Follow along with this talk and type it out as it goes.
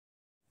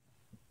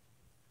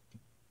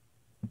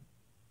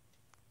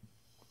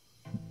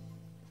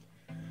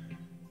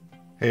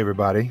Hey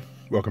everybody,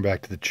 welcome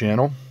back to the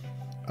channel.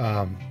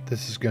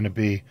 This is going to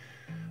be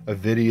a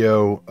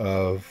video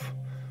of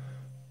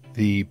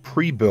the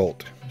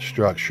pre-built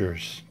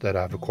structures that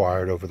I've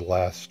acquired over the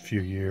last few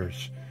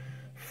years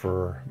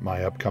for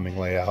my upcoming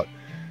layout.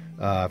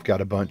 I've got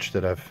a bunch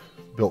that I've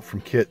built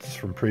from kits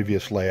from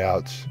previous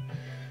layouts,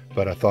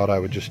 but I thought I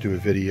would just do a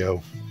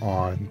video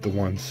on the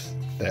ones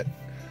that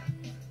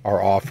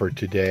are offered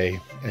today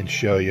and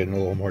show you in a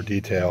little more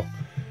detail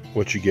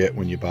what you get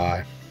when you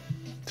buy.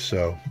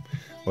 So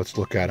let's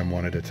look at them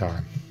one at a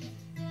time.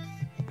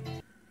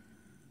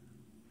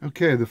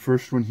 Okay, the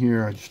first one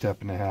here I just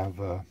happen to have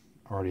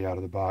already out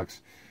of the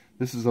box.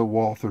 This is a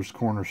Walthers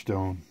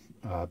Cornerstone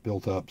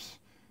built-ups,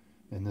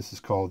 and this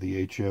is called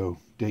the HO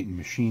Dayton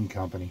Machine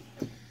Company.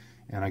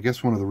 And I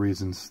guess one of the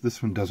reasons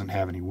this one doesn't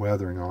have any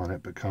weathering on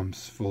it but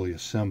comes fully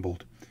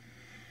assembled.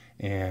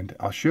 And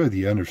I'll show you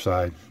the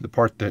underside. The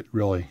part that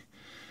really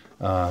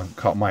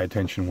caught my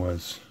attention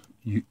was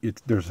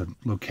there's a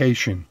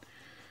location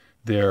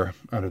there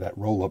under that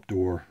roll-up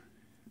door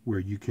where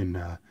you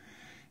can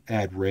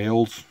add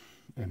rails,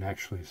 and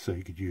actually so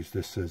you could use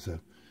this as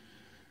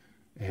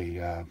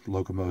a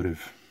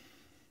locomotive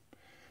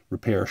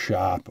repair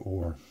shop,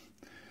 or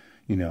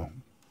a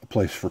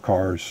place for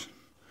cars,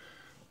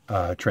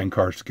 train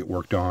cars to get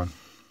worked on.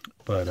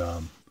 But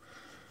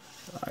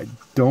I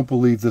don't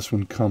believe this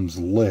one comes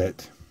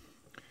lit,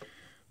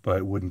 but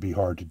it wouldn't be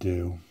hard to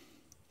do.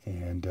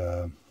 And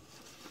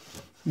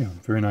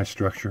very nice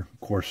structure. Of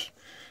course,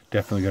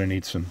 definitely going to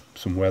need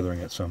some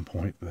weathering at some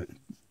point, but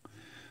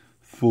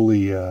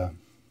fully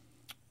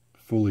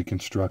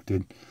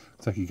constructed.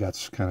 Looks like you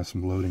got kind of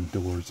some loading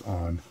doors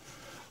on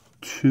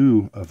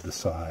two of the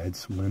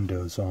sides,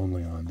 windows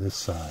only on this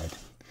side.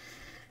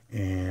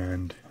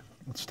 And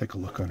let's take a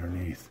look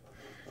underneath.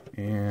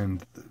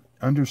 And the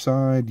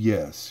underside,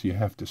 yes, you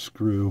have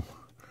to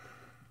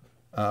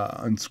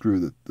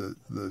unscrew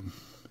the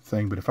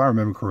thing, but if I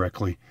remember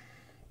correctly,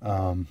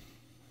 I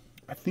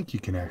think you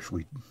can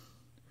actually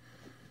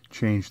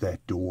change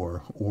that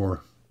door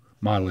or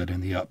model it in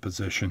the up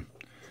position.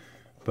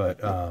 But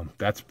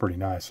that's pretty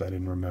nice. I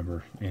didn't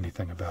remember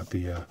anything about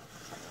the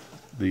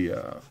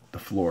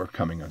floor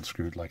coming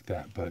unscrewed like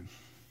that. But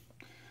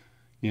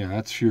yeah,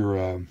 that's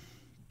your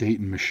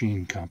Dayton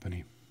Machine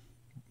Company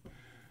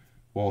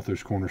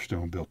Walthers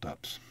Cornerstone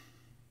built-ups.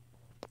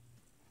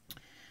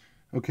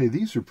 Okay,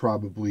 these are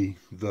probably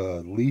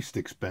the least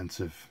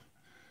expensive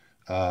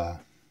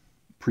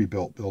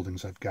pre-built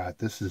buildings I've got.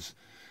 This is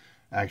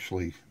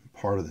actually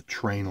part of the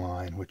train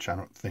line, which I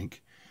don't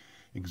think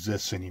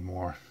exists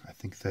anymore. I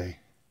think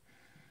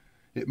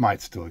it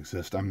might still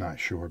exist, I'm not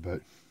sure,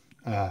 but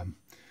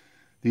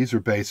these are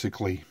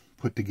basically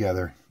put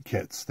together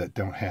kits that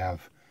don't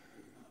have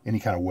any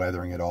kind of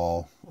weathering at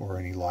all or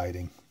any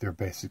lighting. They're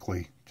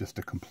basically just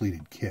a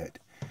completed kit.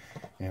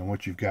 And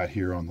what you've got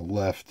here on the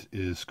left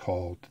is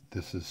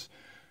this is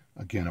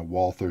again a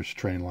Walthers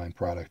train line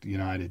product,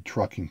 United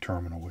Trucking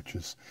Terminal, which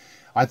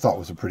I thought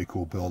was a pretty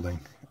cool building.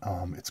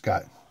 It's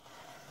got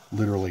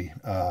literally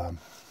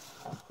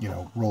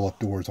roll-up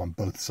doors on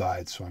both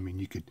sides, so I mean,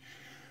 you could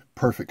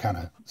perfect kind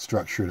of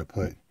structure to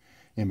put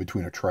in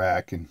between a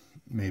track and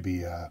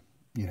maybe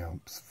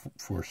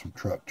for some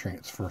truck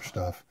transfer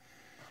stuff.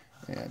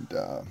 And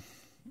of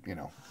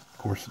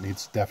course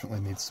it definitely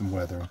needs some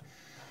weathering.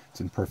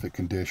 It's in perfect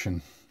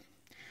condition.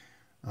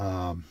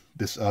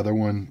 This other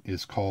one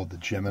is called the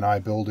Gemini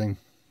building,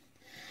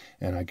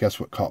 and I guess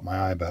what caught my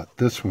eye about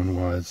this one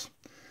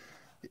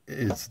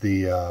is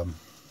the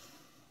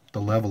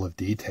level of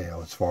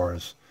detail as far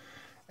as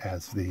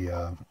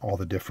all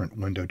the different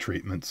window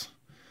treatments.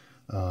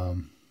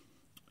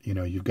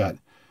 You've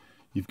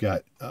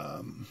got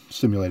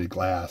simulated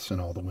glass in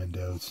all the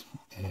windows,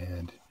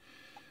 and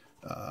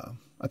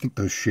I think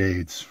those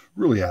shades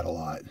really add a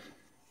lot.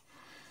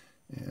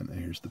 And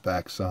here's the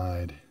back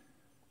side,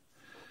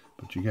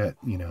 but you got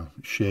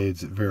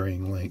shades at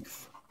varying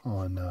length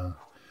on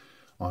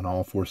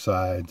all four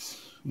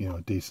sides.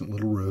 A decent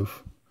little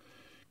roof.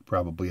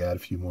 Probably add a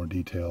few more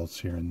details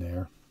here and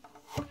there,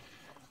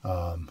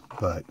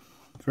 but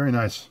very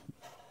nice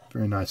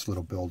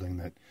little building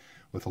that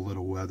with a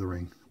little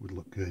weathering would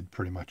look good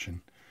pretty much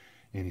in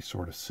any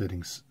sort of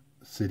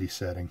city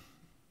setting.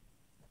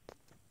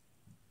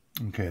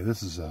 Okay,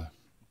 this is a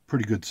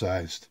pretty good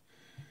sized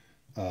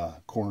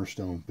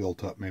Cornerstone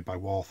built up made by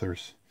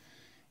Walthers,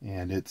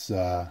 and it's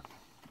got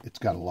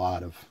a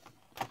lot of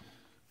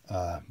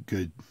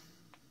good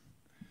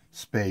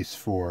space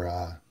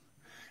for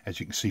as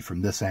you can see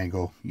from this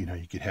angle. You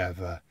could have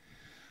a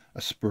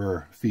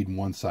spur feeding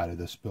one side of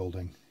this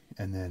building,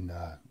 and then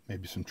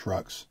maybe some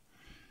trucks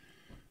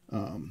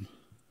on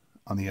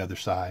the other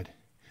side.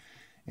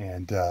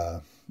 And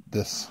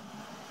this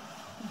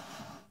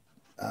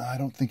I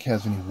don't think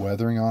has any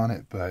weathering on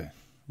it, but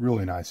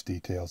really nice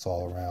details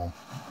all around,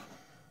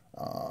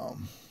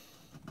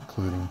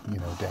 including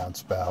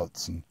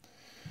downspouts and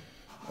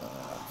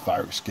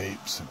fire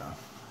escapes, and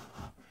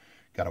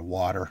got a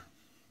water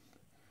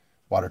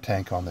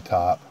tank on the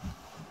top.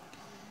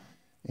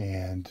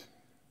 And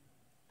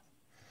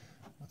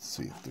Let's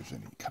see if there's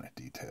any kind of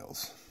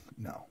details.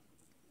 No.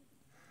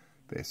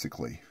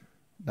 Basically,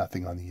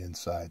 nothing on the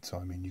inside. So,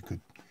 I mean, you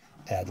could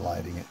add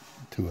lighting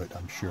to it,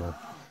 I'm sure,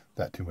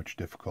 without too much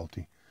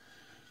difficulty.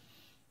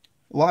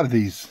 A lot of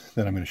these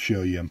that I'm going to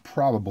show you, I'm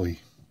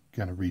probably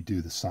going to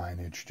redo the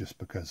signage just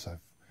because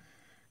I've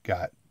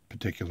got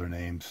particular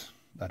names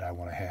that I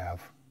want to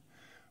have.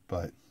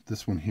 But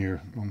this one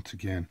here, once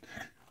again,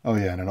 oh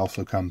yeah, and it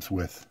also comes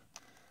with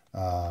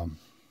a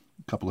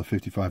couple of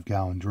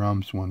 55-gallon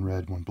drums, one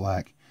red, one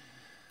black,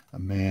 a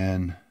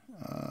man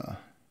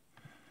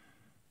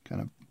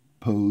kind of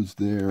posed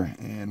there,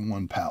 and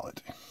one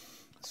pallet.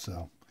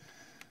 So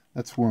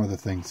that's one of the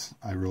things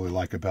I really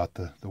like about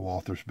the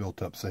Walthers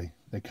built-ups.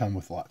 They come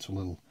with lots of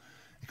little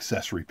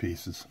accessory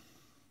pieces.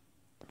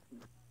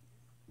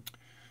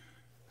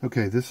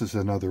 Okay, this is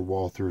another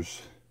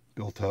Walthers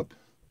built-up,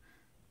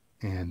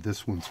 and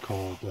this one's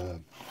called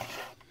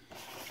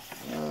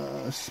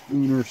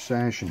Spooner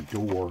Sash and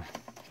Door,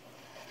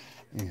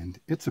 and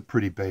it's a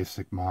pretty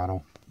basic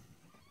model.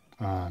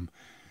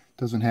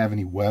 Doesn't have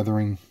any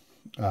weathering,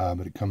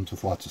 but it comes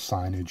with lots of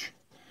signage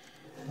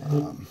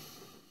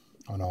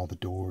on all the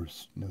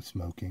doors. No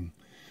smoking,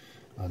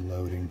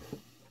 unloading,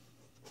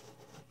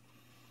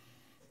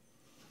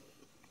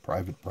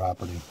 private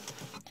property.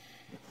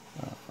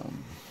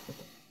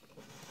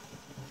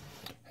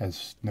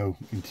 Has no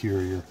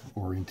interior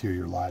or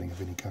interior lighting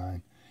of any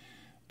kind,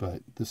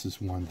 but this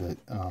is one that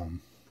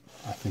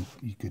I think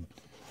you could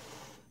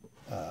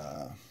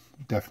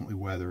definitely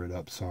weather it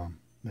up some,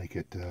 make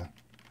it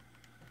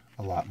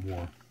a lot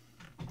more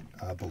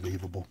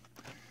believable.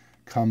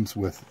 Comes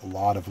with a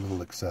lot of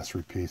little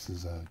accessory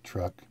pieces, a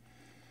truck,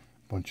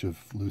 a bunch of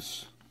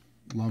loose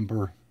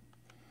lumber,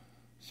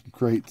 some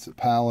crates, a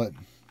pallet,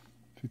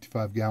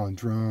 55-gallon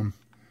drum,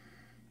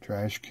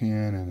 trash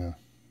can, and a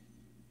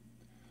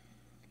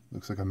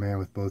looks like a man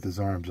with both his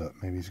arms up.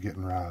 Maybe he's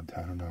getting robbed.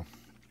 I don't know.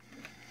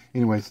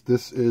 Anyways,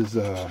 this is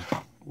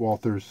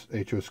Walthers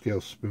HO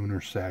Scale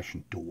Spooner Sash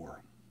and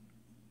Door.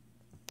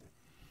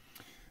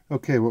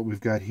 Okay, what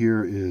we've got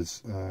here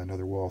is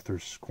another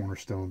Walthers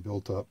Cornerstone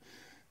built-up.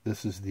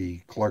 This is the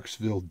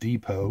Clarksville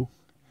Depot,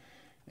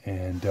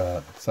 and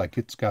it's like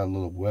it's got a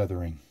little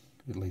weathering,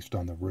 at least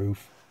on the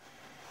roof.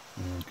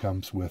 And it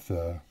comes with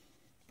a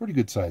pretty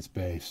good-sized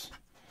base.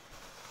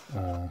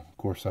 Of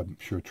course, I'm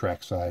sure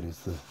trackside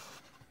is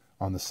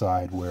on the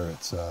side where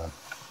it's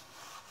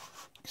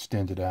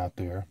extended out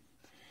there,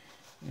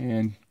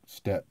 and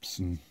steps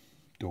and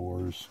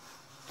doors,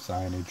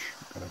 signage,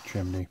 got a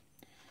chimney.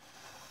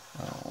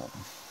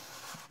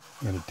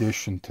 In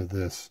addition to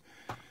this,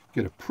 you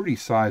get a pretty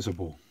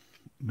sizable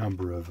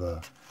number of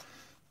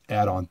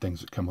add-on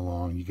things that come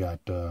along. You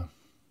got the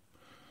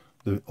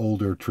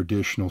older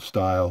traditional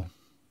style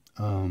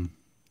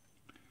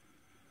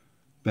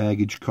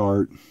baggage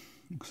cart.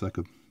 Looks like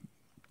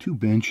 2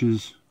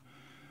 benches.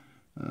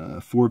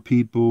 4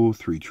 people,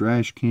 3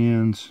 trash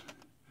cans.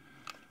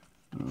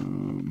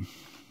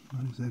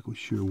 Not exactly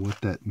sure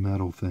what that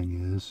metal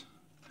thing is.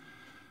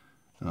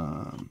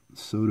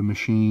 Soda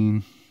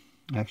machine.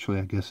 Actually,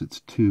 I guess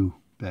it's 2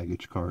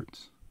 baggage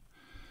carts.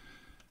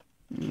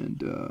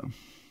 And,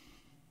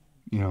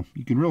 you know,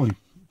 you can really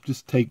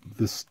just take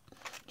this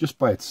just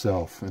by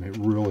itself, and it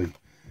really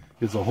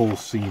is a whole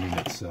scene in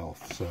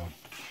itself. So,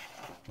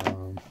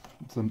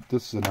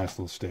 this is a nice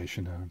little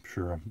station. I'm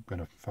sure I'm going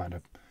to find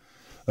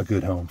a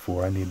good home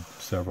for. I need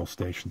several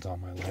stations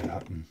on my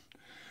layout, and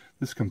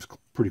this comes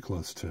pretty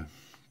close to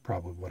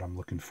probably what I'm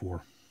looking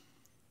for.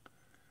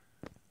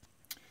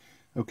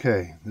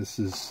 Okay, this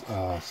is,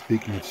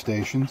 speaking of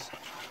stations,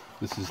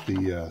 this is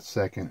the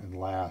second and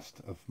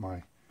last of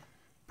my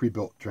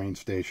pre-built drain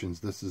stations.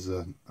 This is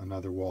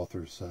another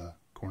Walthers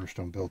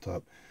Cornerstone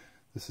built-up.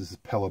 This is a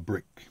Pella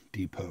Brick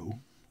Depot,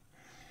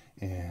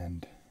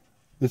 and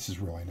this is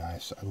really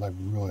nice. I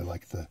really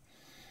like the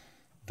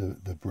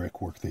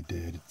brickwork they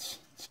did. It's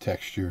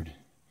textured,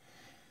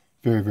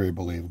 very, very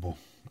believable.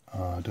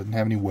 Doesn't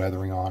have any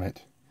weathering on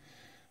it.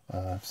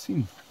 I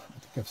think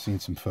I've seen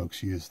some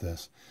folks use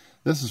this.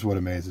 This is what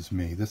amazes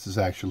me. This is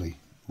actually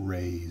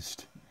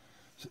raised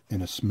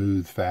in a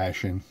smooth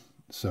fashion,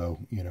 so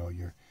you know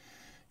you're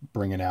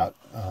bringing out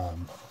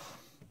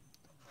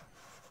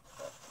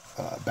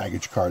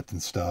baggage carts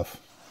and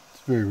stuff.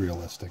 It's very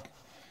realistic.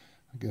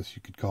 I guess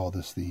you could call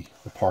this the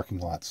parking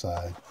lot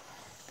side.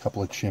 A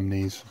couple of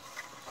chimneys.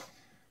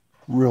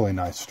 Really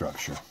nice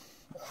structure.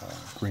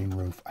 Green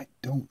roof. I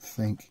don't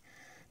think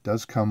it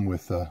does come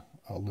with a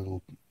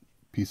little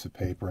piece of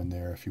paper in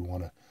there if you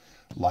want to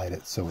light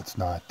it, so it's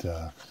not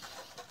going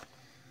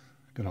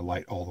to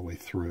light all the way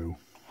through.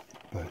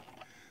 But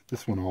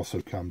this one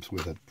also comes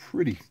with a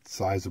pretty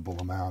sizable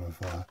amount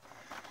of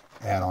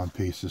add-on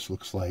pieces.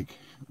 Looks like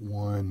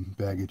 1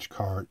 baggage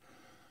cart,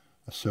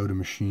 a soda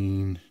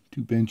machine,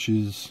 2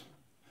 benches,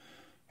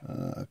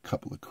 a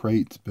couple of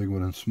crates, big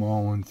one and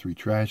small one, 3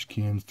 trash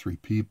cans, 3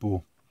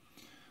 people,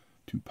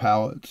 2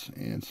 pallets,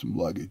 and some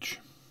luggage.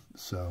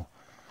 So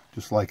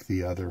just like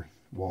the other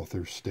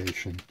Walthers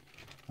station,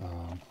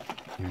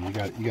 you know, you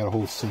got a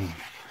whole scene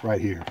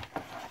right here,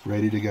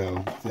 ready to go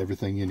with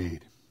everything you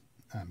need.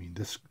 I mean,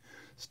 this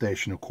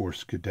station, of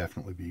course, could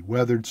definitely be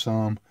weathered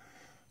some,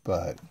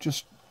 but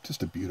just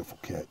a beautiful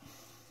kit.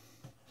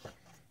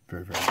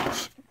 Very, very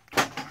nice.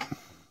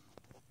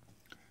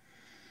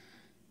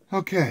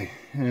 Okay,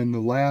 and the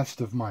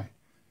last of my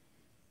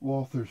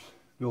Walthers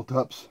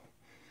built-ups.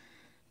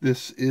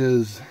 This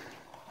is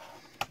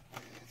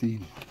the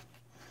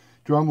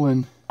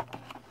Drumlin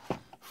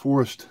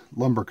Forest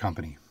Lumber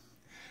Company,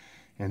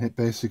 and it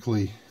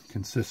basically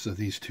consists of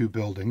these two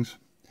buildings.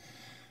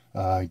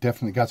 I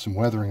definitely got some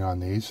weathering on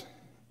these.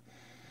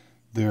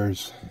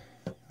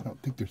 I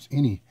don't think there's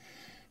any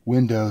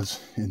windows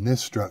in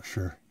this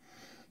structure,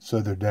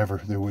 so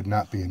there would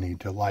not be a need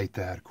to light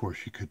that. Of course,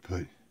 you could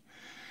put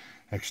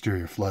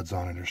exterior floods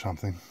on it or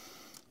something.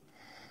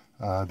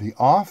 The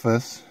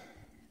office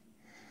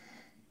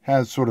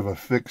has sort of a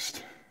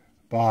fixed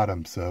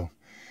bottom, so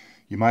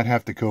you might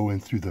have to go in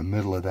through the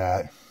middle of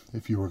that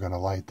if you were going to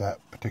light that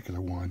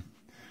particular one.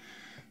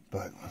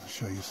 But I'll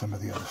show you some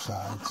of the other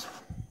sides.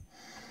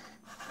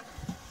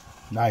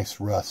 Nice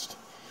rust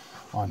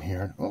on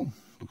here. Oh,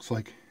 looks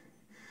like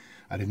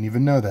I didn't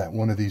even know that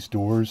one of these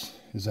doors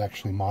is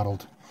actually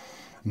modeled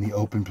in the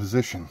open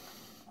position.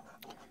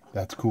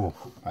 That's cool.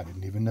 I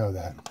didn't even know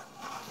that.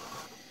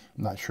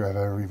 I'm not sure I've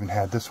ever even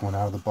had this one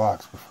out of the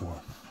box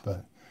before.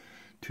 But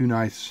two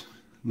nice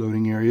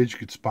loading areas. You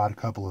could spot a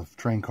couple of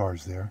train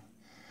cars there.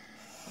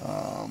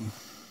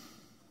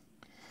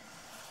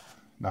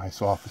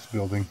 Nice office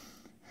building.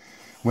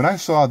 When I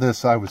saw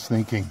this, I was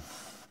thinking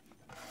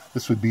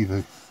this would be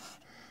the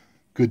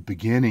good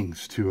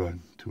beginnings to a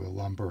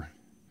lumber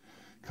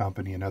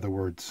company. In other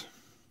words,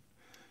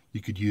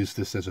 you could use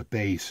this as a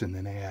base and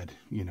then add,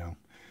 you know,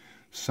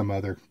 some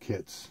other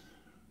kits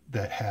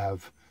that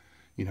have,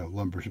 you know,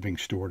 lumber being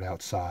stored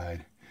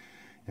outside.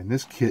 And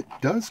this kit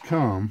does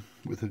come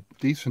with a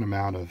decent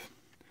amount of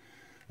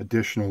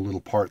additional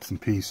little parts and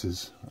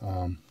pieces.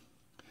 A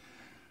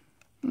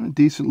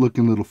decent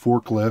looking little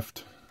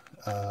forklift.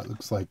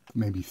 Looks like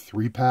maybe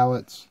 3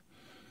 pallets,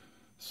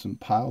 some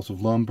piles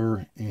of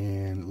lumber,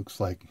 and it looks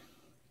like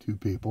 2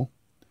 people.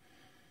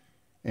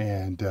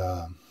 And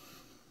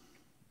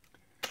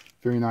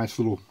very nice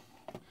little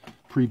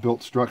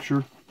pre-built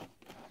structure.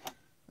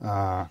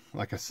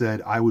 Like I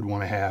said, I would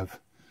want to have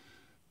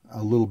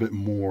a little bit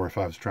more if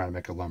I was trying to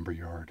make a lumber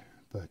yard,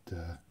 but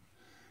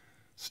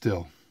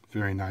still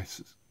very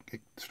nice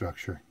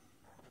structure.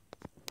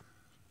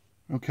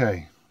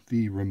 Okay,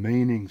 the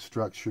remaining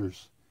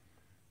structures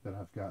that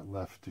I've got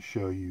left to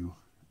show you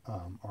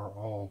are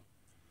all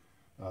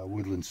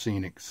Woodland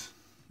Scenics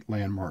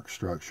landmark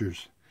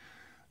structures.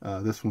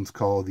 This one's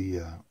called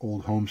the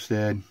Old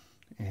Homestead,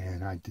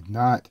 and I did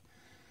not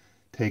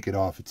take it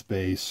off its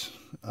base,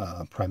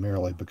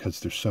 primarily because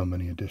there's so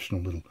many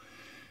additional little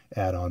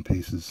add-on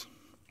pieces.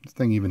 This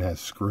thing even has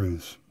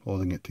screws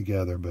holding it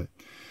together, but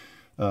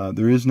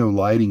there is no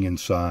lighting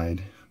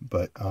inside,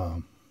 but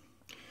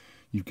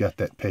you've got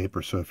that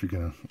paper, so if you're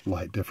going to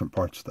light different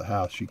parts of the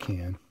house, you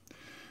can.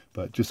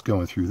 But just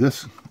going through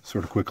this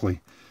sort of quickly,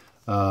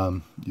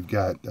 you've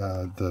got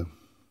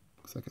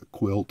looks like a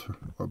quilt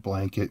or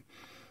blanket.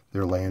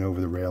 They're laying over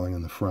the railing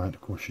in the front.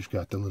 Of course, she's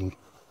got the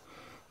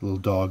little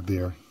dog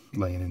there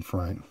laying in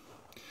front.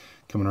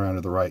 Coming around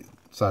to the right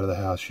side of the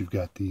house, you've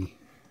got the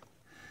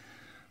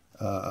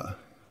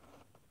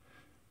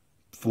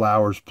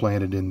flowers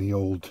planted in the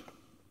old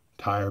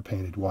tire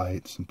painted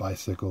white, some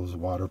bicycles, a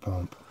water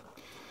pump,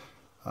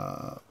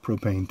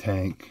 propane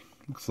tank.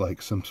 Looks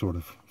like some sort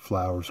of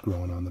flowers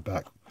growing on the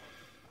back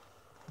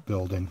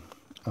building.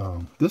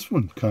 This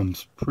one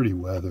comes pretty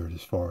weathered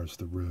as far as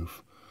the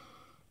roof.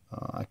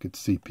 I could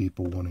see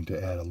people wanting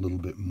to add a little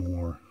bit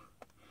more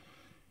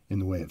in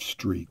the way of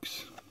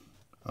streaks,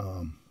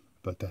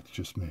 but that's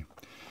just me.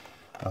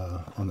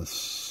 On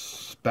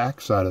the back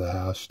side of the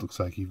house, looks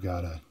like you've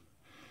got a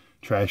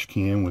trash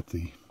can with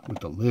the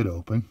lid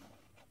open.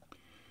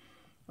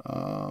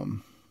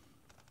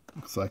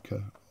 Looks like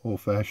a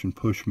old-fashioned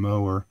push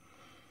mower,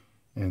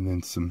 and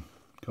then a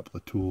couple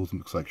of tools. It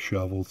looks like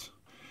shovels.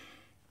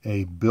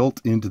 A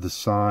built into the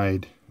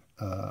side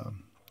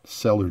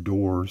cellar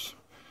doors.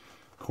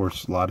 Of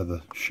course, a lot of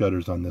the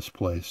shutters on this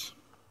place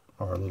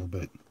are a little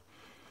bit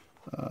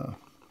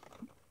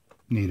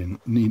in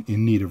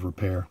need of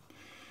repair.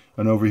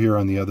 And over here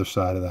on the other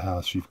side of the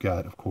house, you've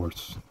got, of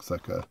course, looks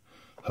like a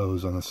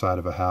hose on the side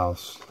of a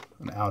house,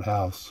 an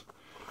outhouse,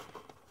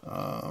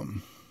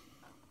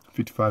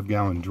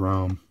 55-gallon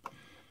drum.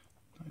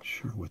 Not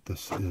sure what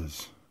this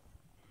is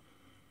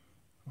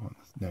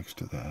next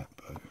to that,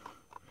 but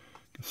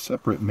a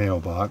separate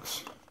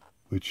mailbox,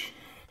 which,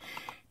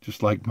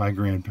 just like my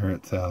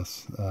grandparents'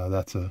 house,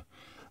 I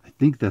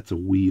think that's a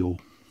wheel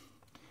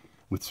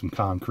with some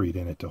concrete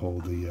in it to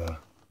hold the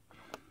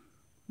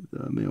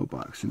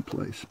mailbox in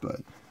place.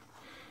 But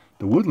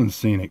the Woodland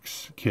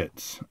Scenics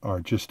kits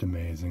are just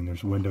amazing.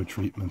 There's window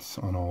treatments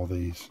on all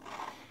these,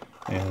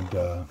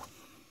 and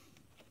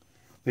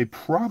they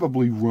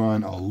probably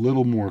run a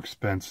little more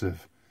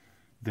expensive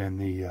than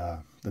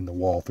the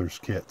Walthers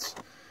kits,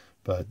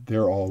 but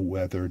they're all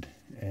weathered,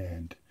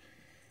 and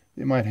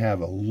they might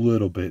have a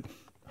little bit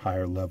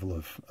higher level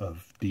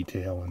of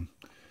detail and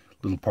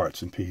little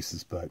parts and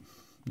pieces, but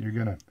you're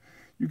gonna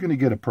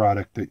get a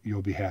product that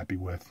you'll be happy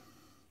with.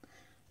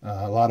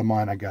 A lot of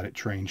mine I got at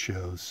train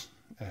shows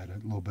at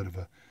a little bit of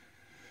a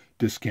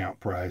discount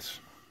price.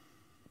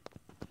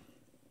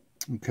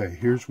 Okay,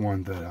 here's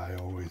one that I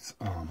always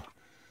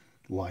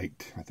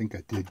liked. I think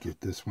I did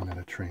get this one at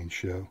a train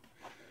show.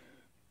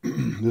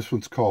 This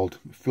one's called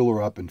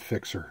Filler Up and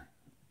Fixer,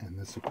 and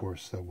this, of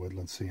course,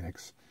 Woodland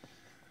Scenics.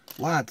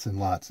 Lots and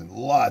lots and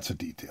lots of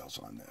details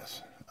on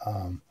this.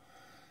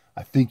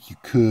 I think you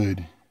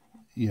could,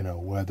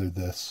 weather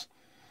this,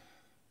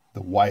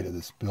 the white of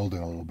this building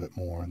a little bit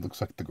more. It looks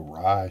like the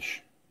garage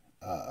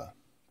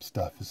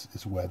stuff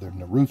is weathered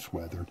and the roof's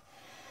weathered.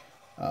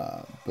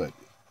 But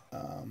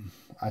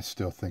I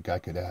still think I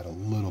could add a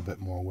little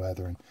bit more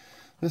weathering.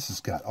 This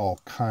has got all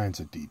kinds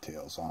of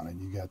details on it.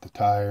 You got the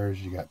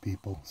tires, you got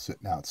people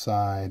sitting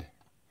outside.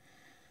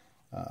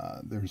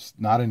 There's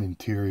not an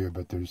interior,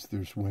 but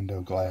there's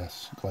window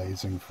glass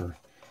glazing for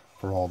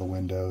all the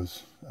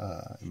windows.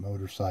 A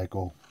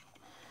motorcycle.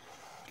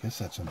 I guess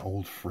that's an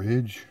old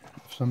fridge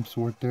of some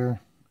sort there.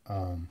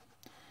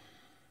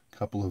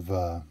 Couple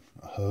of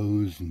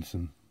hose and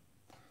some,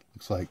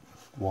 looks like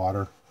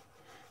water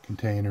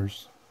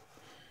containers.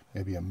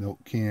 Maybe a milk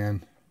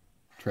can,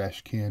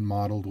 trash can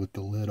modeled with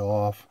the lid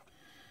off.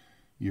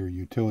 Your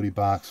utility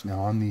box. Now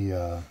on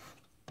the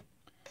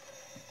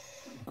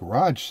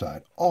garage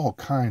side, all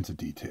kinds of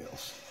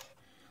details.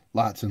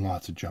 Lots and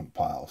lots of junk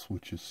piles,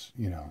 which is,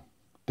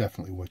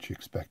 definitely what you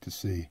expect to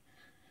see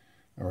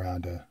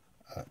around a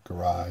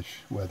garage,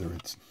 whether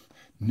it's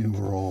new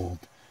or old.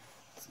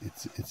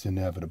 It's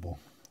inevitable.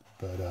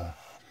 But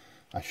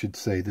I should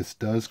say this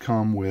does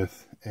come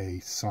with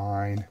a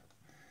sign,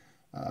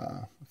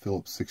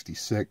 Phillips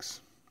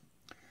 66.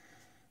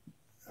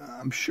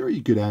 I'm sure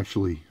you could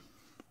actually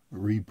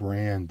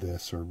rebrand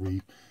this or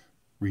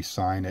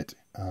re-sign it,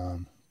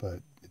 but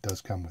it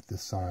does come with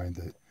this sign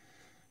that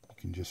you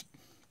can just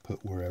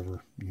put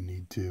wherever you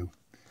need to.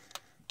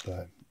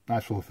 But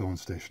nice little filling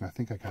station. I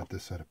think I got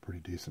this at a pretty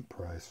decent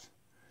price.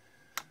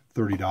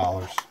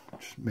 $30,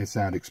 which may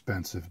sound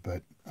expensive,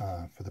 but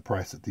for the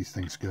price that these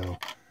things go,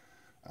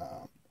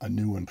 a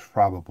new one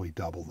probably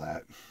double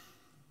that.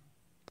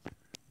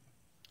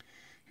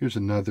 Here's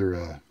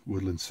another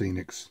Woodland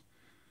Scenics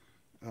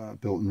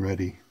built and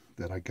ready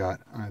that I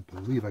got. I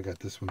believe I got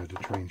this one at a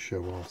train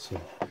show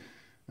also.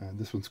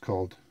 This one's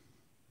called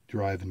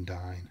Drive and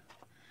Dine.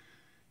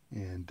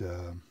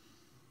 And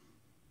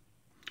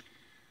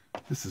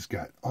this has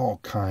got all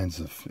kinds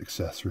of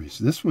accessories.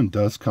 This one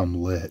does come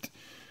lit.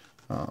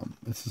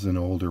 This is an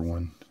older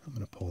one. I'm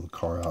going to pull the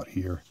car out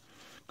here.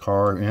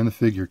 Car and the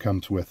figure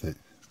comes with it.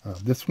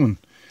 This one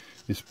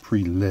is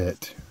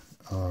pre-lit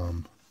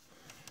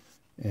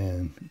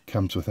and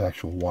comes with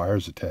actual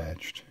wires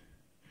attached.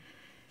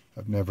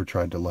 I've never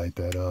tried to light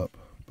that up,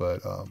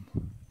 but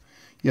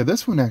yeah,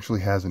 this one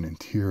actually has an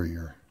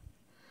interior.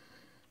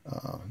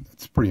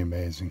 It's pretty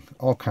amazing.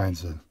 All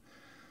kinds of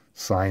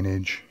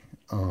signage,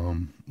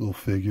 little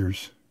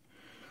figures.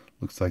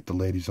 Looks like the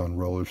ladies on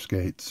roller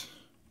skates.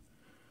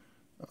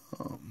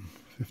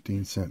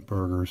 15-cent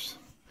burgers.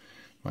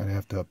 Might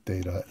have to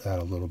update that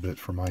a little bit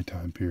for my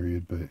time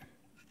period, but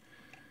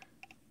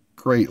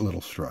great little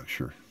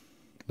structure.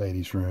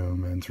 Ladies'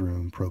 room, men's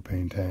room,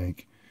 propane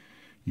tank,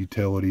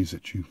 utilities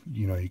that you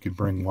can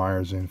bring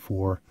wires in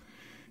for.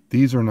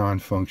 These are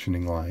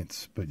non-functioning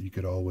lights, but you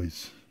could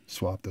always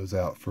swap those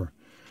out for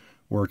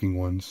working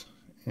ones.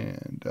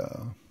 And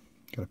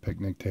got a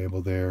picnic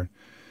table there.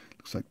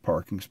 Looks like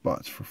parking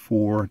spots for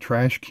 4.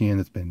 Trash can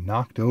that's been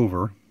knocked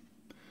over.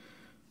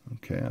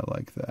 Okay, I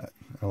like that.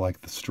 I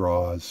like the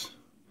straws.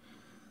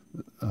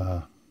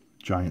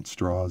 Giant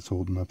straws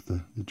holding up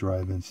the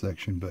drive-in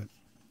section, but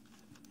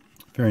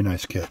very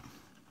nice kit.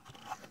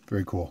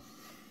 Very cool.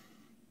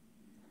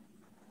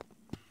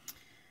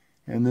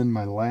 And then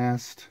my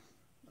last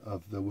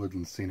of the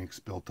Woodland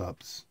Scenics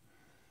built-ups,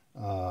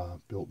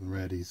 built and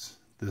readies.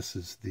 This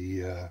is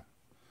the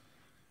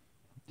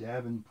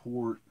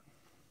Davenport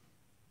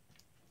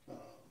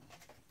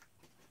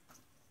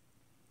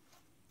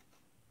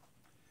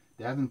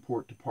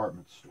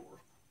department store.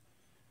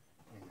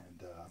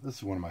 And this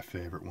is one of my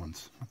favorite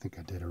ones. I think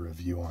I did a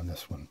review on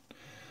this one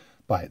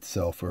by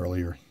itself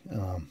earlier.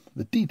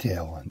 The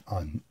detail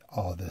on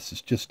all of this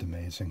is just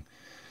amazing.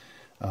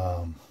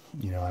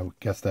 I would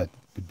guess that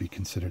would be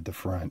considered the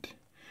front.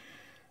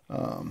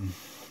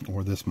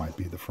 Or this might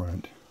be the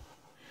front.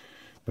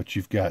 But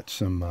you've got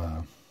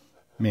some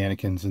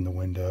mannequins in the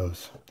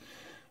windows.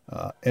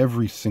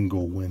 Every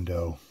single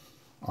window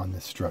on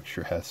this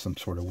structure has some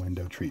sort of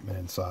window treatment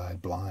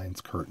inside. Blinds,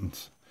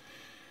 curtains.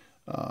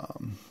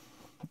 You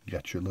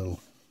got your little...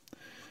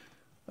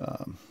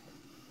 I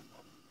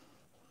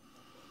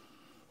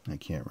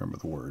can't remember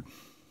the word.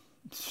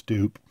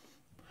 Stoop.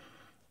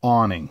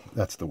 Awning.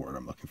 That's the word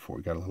I'm looking for.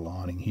 We got a little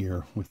awning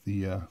here with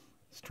the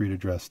street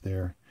address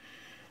there.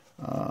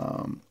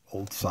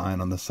 Old sign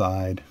on the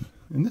side.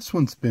 And this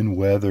one's been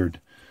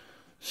weathered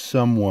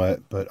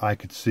somewhat, but I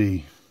could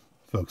see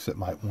folks that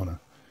might want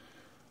to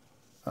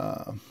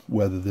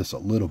weather this a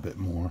little bit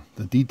more.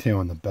 The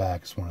detail in the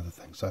back is one of the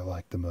things I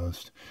like the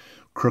most.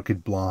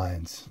 Crooked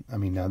blinds. I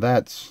mean, now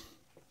that's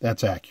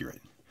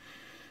accurate.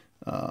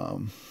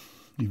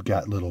 You've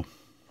got little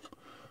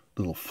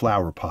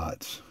flower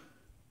pots,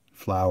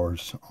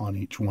 flowers on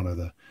each one of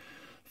the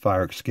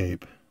fire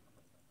escape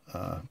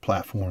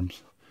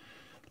platforms.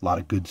 A lot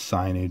of good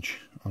signage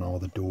on all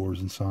the doors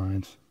and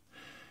signs.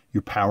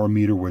 Your power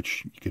meter,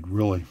 which you could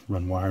really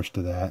run wires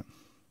to that.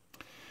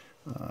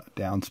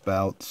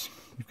 Downspouts.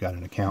 You've got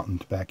an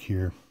accountant back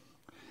here.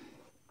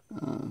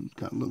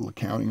 Got a little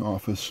accounting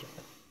office.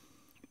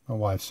 My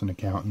wife's an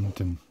accountant,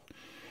 and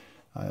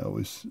I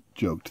always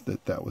joked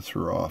that that was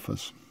her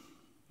office.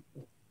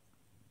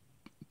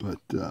 But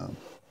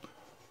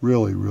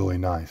really, really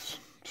nice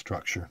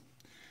structure.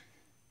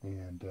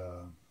 And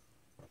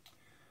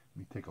let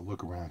me take a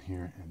look around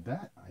here, and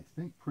that, I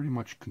think, pretty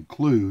much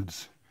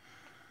concludes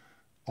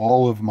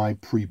all of my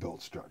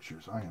pre-built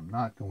structures. I am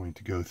not going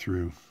to go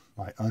through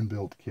my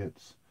unbuilt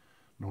kits,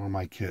 nor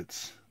my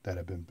kits that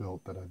have been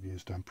built that I've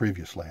used on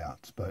previous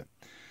layouts. But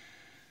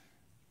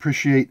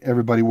appreciate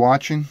everybody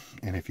watching,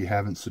 and if you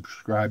haven't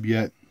subscribed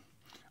yet,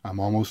 I'm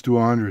almost to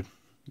 100.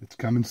 It's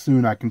coming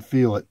soon, I can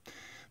feel it.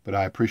 But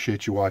I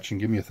appreciate you watching.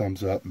 Give me a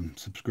thumbs up and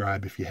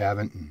subscribe if you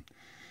haven't, and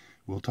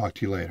we'll talk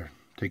to you later.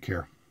 Take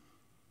care.